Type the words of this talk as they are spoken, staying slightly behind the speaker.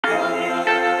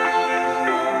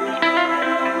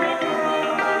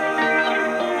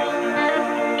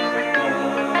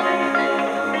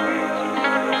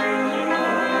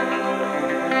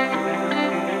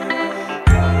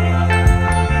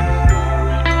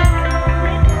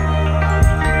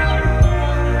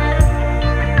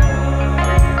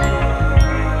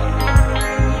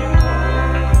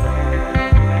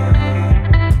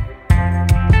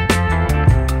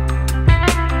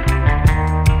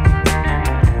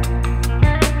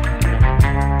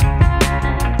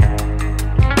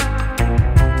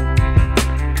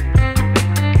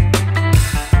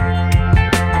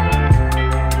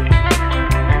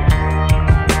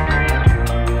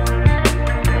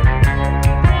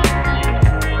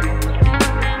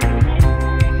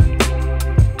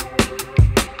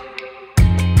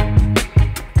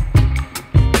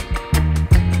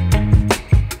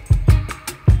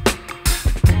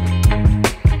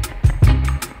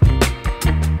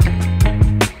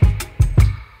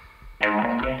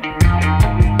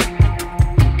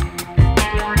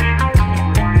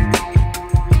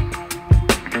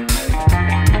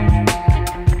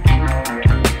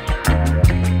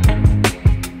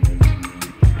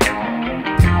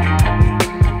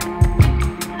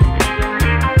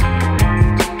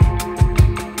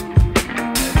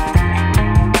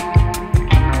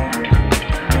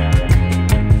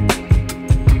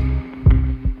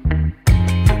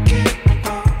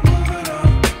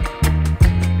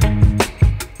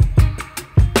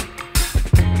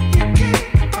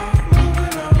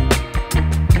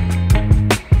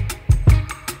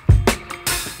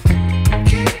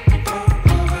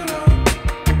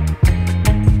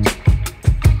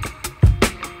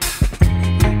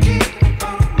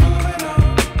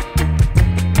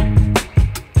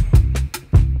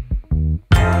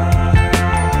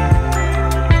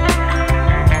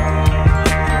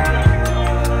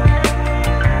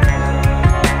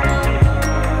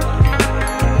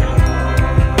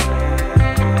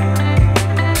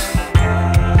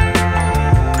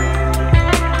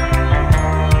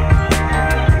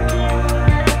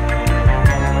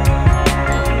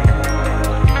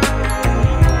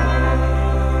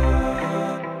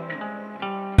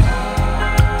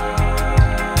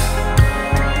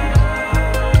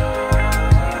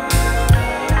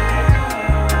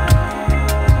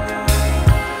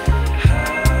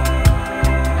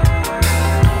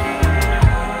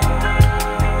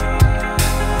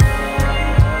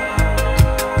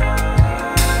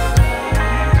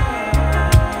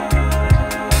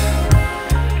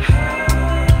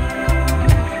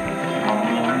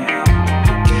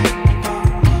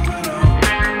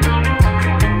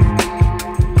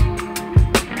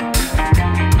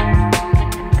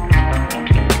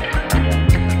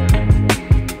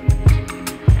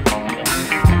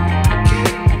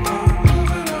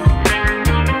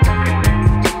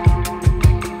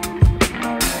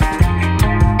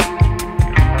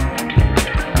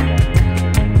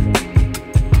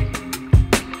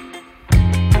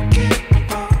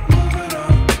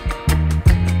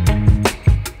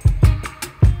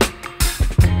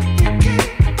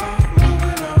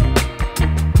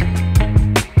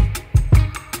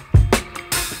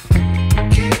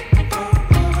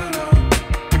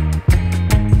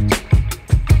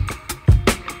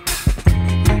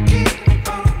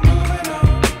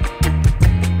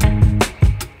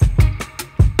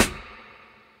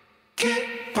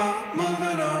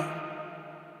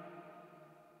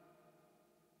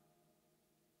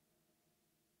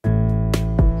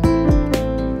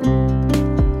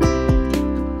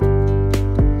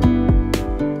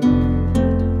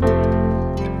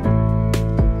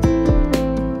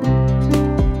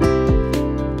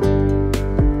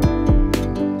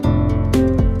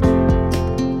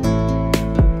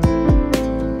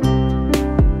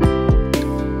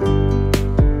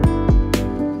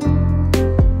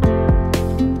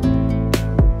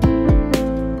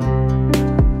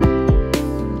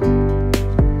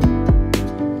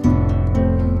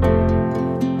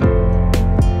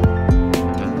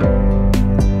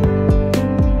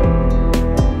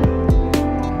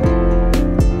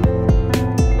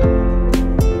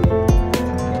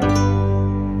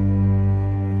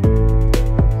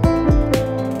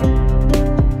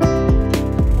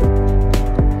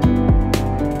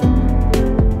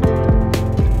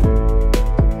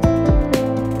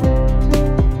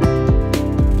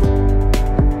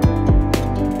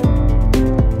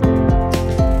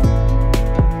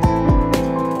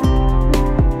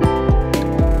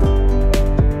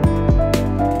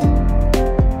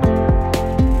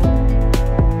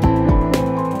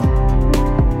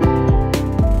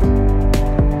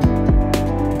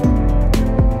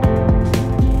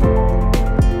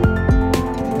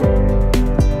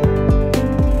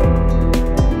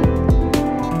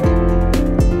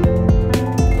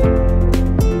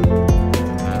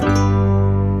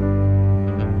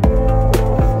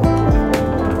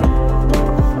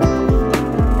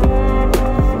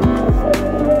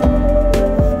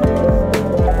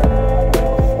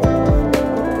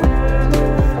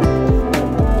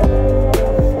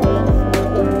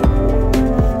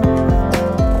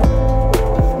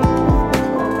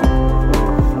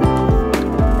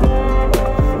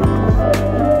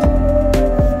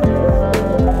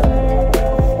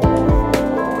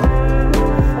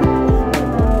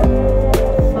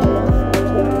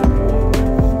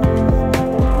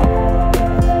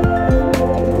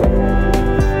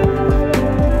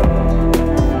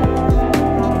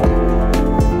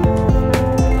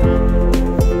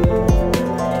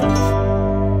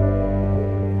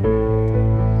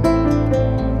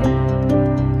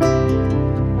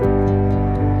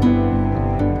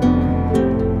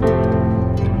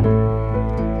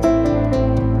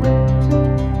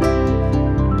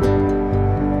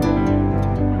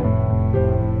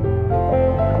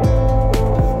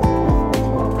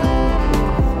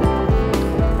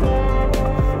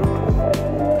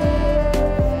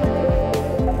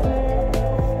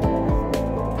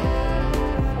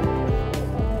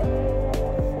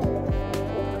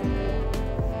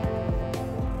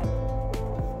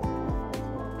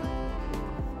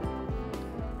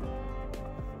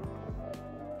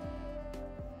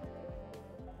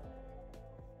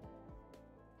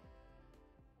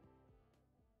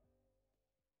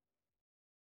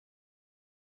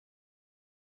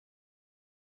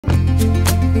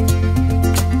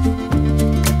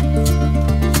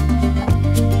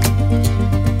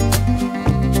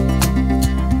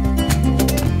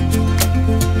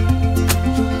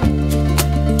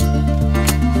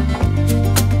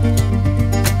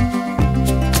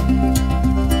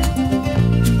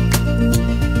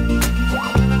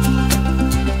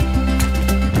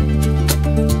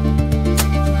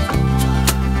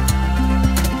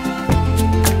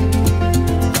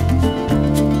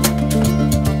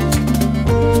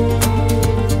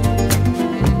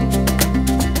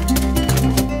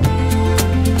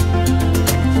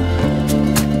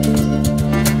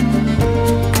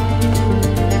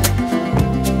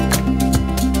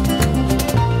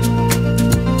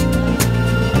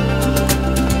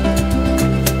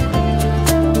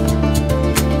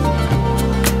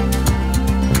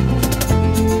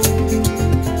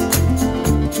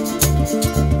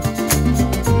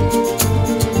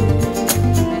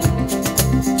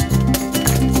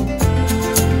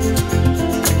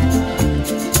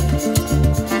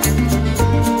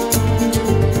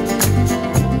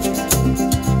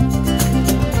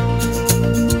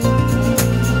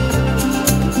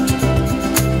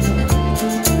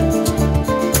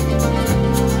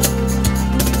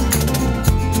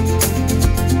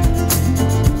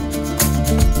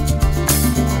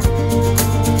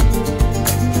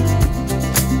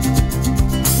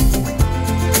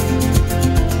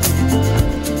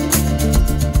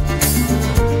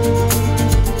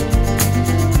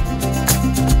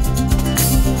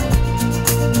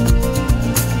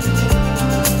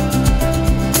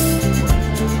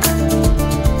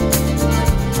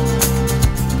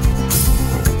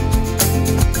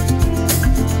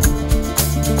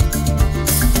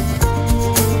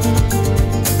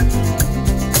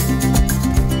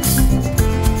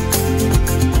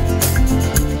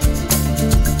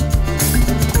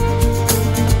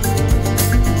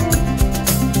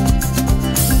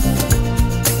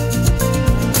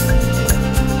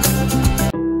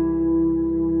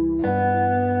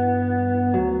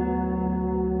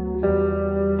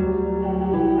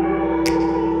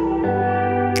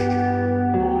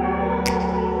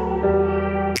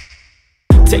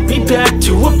Take me back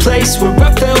to a place where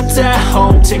I felt at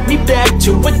home. Take me back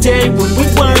to a day when we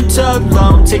weren't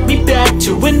alone. Take me back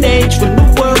to an age when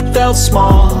the world felt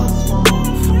small,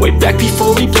 way back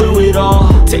before we blew it all.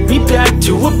 Take me back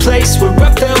to a place where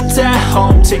I felt at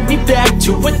home. Take me back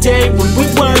to a day when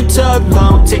we weren't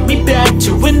alone. Take me back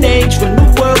to an age when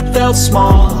the world felt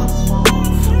small,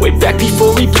 way back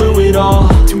before we blew it all.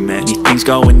 Too many things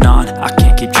going on, I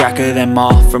can't keep track of them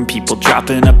all. From people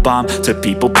dropping a bomb to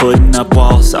people putting up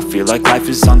walls. I feel like life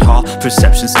is on hold,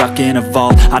 perception stuck in a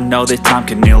vault. I know that time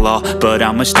can heal all, but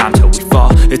how much time till we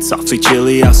fall? It's awfully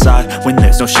chilly outside when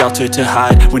there's no shelter to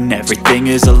hide. When everything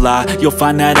is a lie, you'll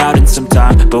find that out in some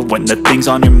time. But when the things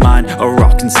on your mind are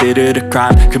all considered a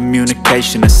crime,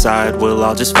 communication aside, we'll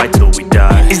all just fight till we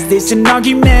die. Is this an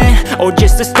argument or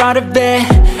just the start of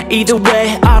it? Either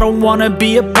way, I don't wanna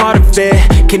be a part of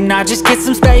it. Can I just get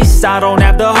some space? I don't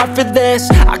have the heart for this.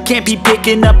 I can't be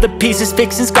picking up the pieces,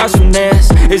 fixing scars from this.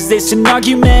 Is this an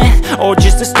argument or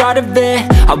just the start of it?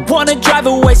 I wanna drive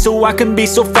away so I can be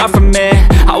so far from it.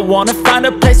 I wanna find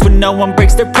a place where no one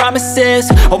breaks their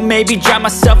promises, or maybe drown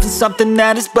myself in something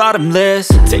that is bottomless.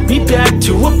 Take me back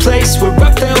to a place where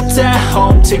I felt at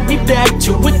home. Take me back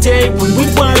to a day when we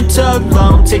weren't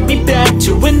alone. Take me back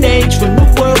to an age when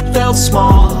the world felt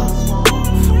small,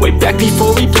 way back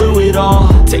before we blew it all.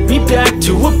 Take me back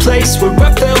to a place where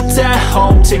I felt at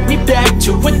home. Take me back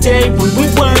to a day when we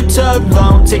weren't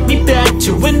alone. Take me back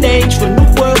to an age when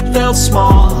the world felt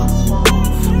small,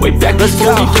 way back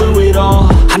before we blew it all.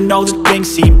 I know that things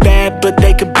seem bad, but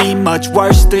they could be much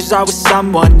worse. There's always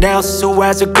someone else who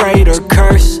has a greater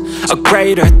curse, a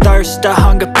greater thirst, a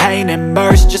hunger, pain, and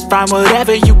mercy. Just find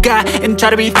whatever you got and try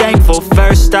to be thankful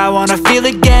first. I wanna feel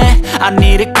again, I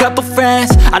need a couple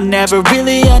friends. I never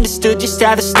really understood just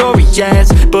how the story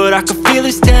ends, but I can feel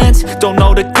it's tense, don't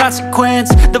know the consequence.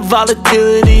 The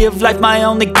volatility of life, my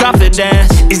only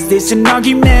confidence. Is this an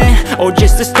argument or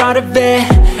just the start of it?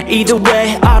 Either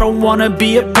way, I don't wanna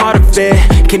be a part of it.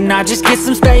 Can I just get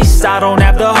some space? I don't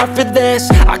have the heart for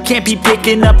this. I can't be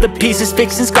picking up the pieces,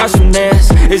 fixing scars from this.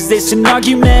 Is this an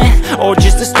argument or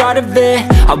just the start of it?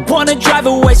 I wanna drive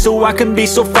away so I can be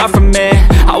so far from it.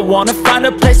 I wanna find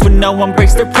a place where no one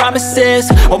breaks their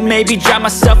promises, or maybe drown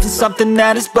myself in something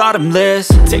that is bottomless.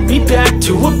 Take me back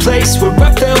to a place where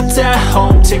I felt at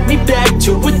home. Take me back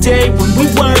to a day when we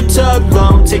weren't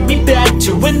alone. Take me back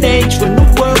to an age when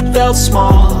the world felt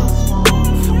small,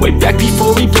 way back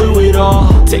before we blew it all.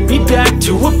 Take me back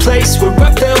to a place where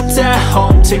I felt at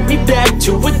home. Take me back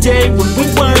to a day when we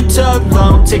weren't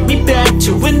alone. Take me back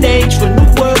to an age when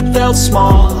the world felt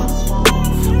small,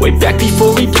 way back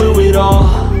before we blew it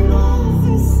all.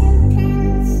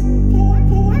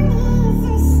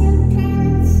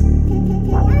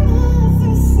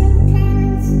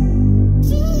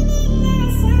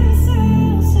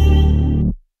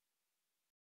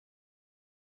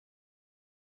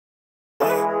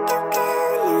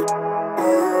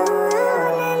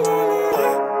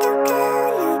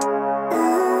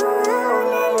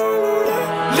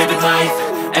 Living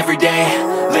life, everyday,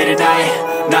 late at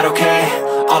night, not okay.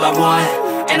 All I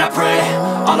want, and I pray,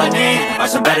 all I need are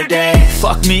some better days.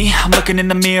 Fuck me, I'm looking in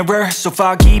the mirror, so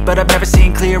foggy, but I've never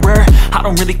seen clearer. I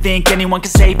don't really think anyone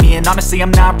can save me, and honestly I'm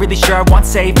not really sure I want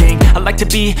saving. I like to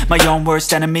be my own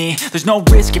worst enemy. There's no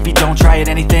risk if you don't try at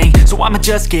anything, so I'ma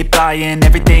just keep buying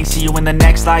everything. See you in the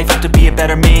next life, have to be a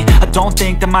better me. I don't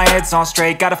think that my head's on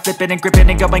straight, gotta flip it and grip it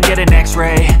and go and get an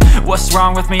x-ray. What's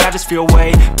wrong with me? I just feel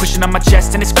weight pushing on my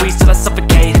chest and it squeezes till I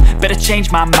suffocate. Better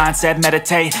change my mindset,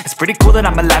 meditate. It's pretty cool that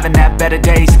I'm alive and have better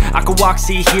days. I could walk,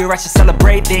 see, hear, I should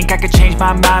celebrate. Think I could change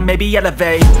my mind, maybe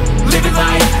elevate. Living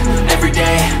life,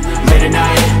 everyday, late at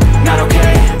night, not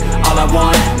okay. All I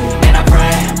want, and I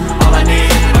pray, all I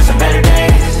need are some better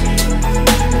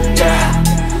days.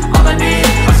 Yeah, all I need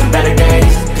are some better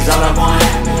days. Cause all I want,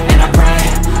 and I pray,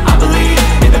 I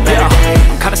believe in the better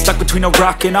days. I'm kinda stuck between a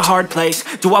rock and a hard place.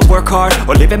 Do I work hard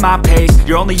or live at my pace?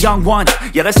 You're only young once,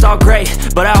 yeah that's all great,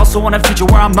 but I also want a future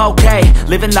where I'm okay.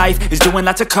 Living life is doing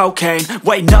lots of cocaine.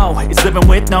 Wait no, it's living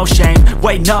with no shame.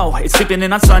 Wait no, it's sleeping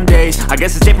in on Sundays. I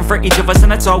guess it's different for each of us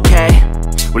and that's okay.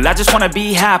 Well I just wanna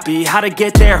be happy, how to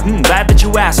get there? Glad that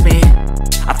you asked me.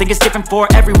 I think it's different for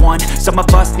everyone. Some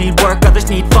of us need work, others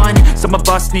need fun. Some of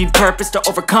us need purpose to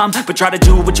overcome, but try to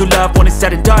do what you love when it's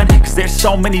said and done. Cause there's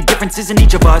so many differences in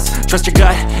each of us. Trust your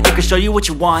gut, it can show you what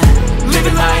you want.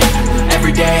 Living life,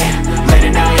 everyday, late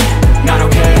at night, not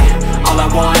okay. All I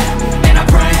want, and I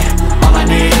pray, all I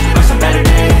need are some better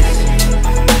days.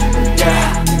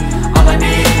 Yeah, all I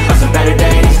need are some better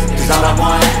days. Cause all I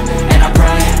want, and I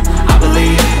pray, I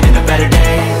believe in the better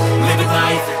days. Living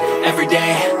life,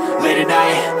 everyday, late at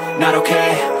night, not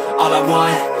okay. All I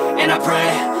want, and I pray.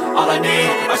 All I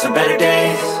need are some better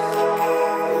days.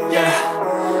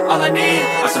 Yeah, all I need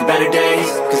are some better days.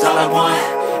 Cause all I want,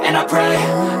 and I pray,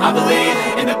 I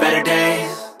believe in the better days.